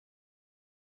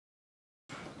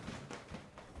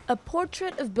A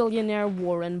portrait of billionaire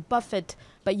Warren Buffett,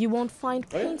 but you won't find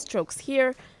paint strokes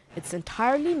here. It's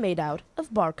entirely made out of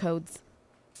barcodes.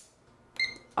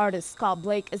 Artist Scott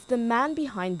Blake is the man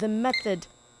behind the method.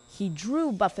 He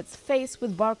drew Buffett's face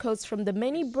with barcodes from the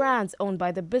many brands owned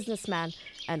by the businessman,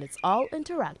 and it's all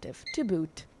interactive to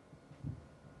boot.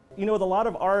 You know, with a lot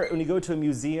of art, when you go to a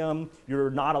museum, you're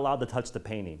not allowed to touch the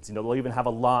paintings. You know, they'll even have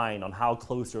a line on how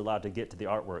close you're allowed to get to the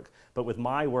artwork. But with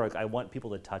my work, I want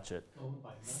people to touch it.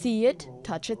 See it,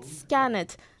 touch it, scan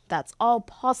it. That's all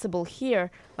possible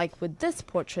here, like with this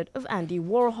portrait of Andy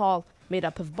Warhol, made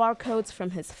up of barcodes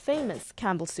from his famous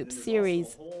Campbell Soup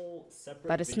series.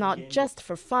 But it's not just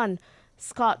for fun.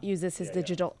 Scott uses his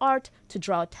digital art to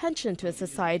draw attention to a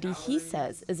society he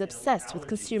says is obsessed with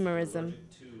consumerism.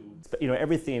 You know,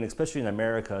 everything, especially in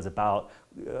America, is about,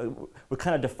 we're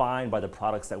kind of defined by the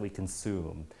products that we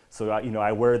consume. So, you know,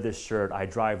 I wear this shirt, I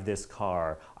drive this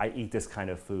car, I eat this kind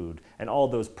of food, and all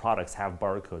those products have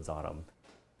barcodes on them.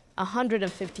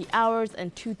 150 hours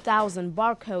and 2,000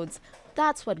 barcodes.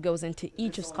 That's what goes into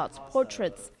each of Scott's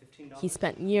portraits. He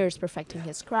spent years perfecting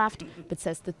his craft, but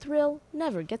says the thrill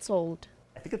never gets old.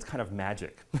 I think it's kind of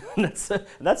magic.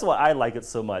 That's why I like it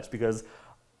so much, because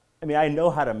I mean, I know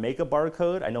how to make a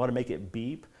barcode, I know how to make it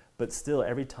beep, but still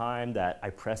every time that I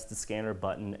press the scanner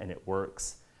button and it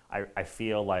works, I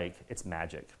feel like it's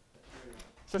magic.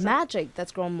 Magic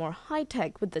that's grown more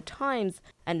high-tech with the times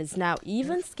and is now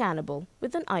even scannable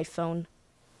with an iPhone.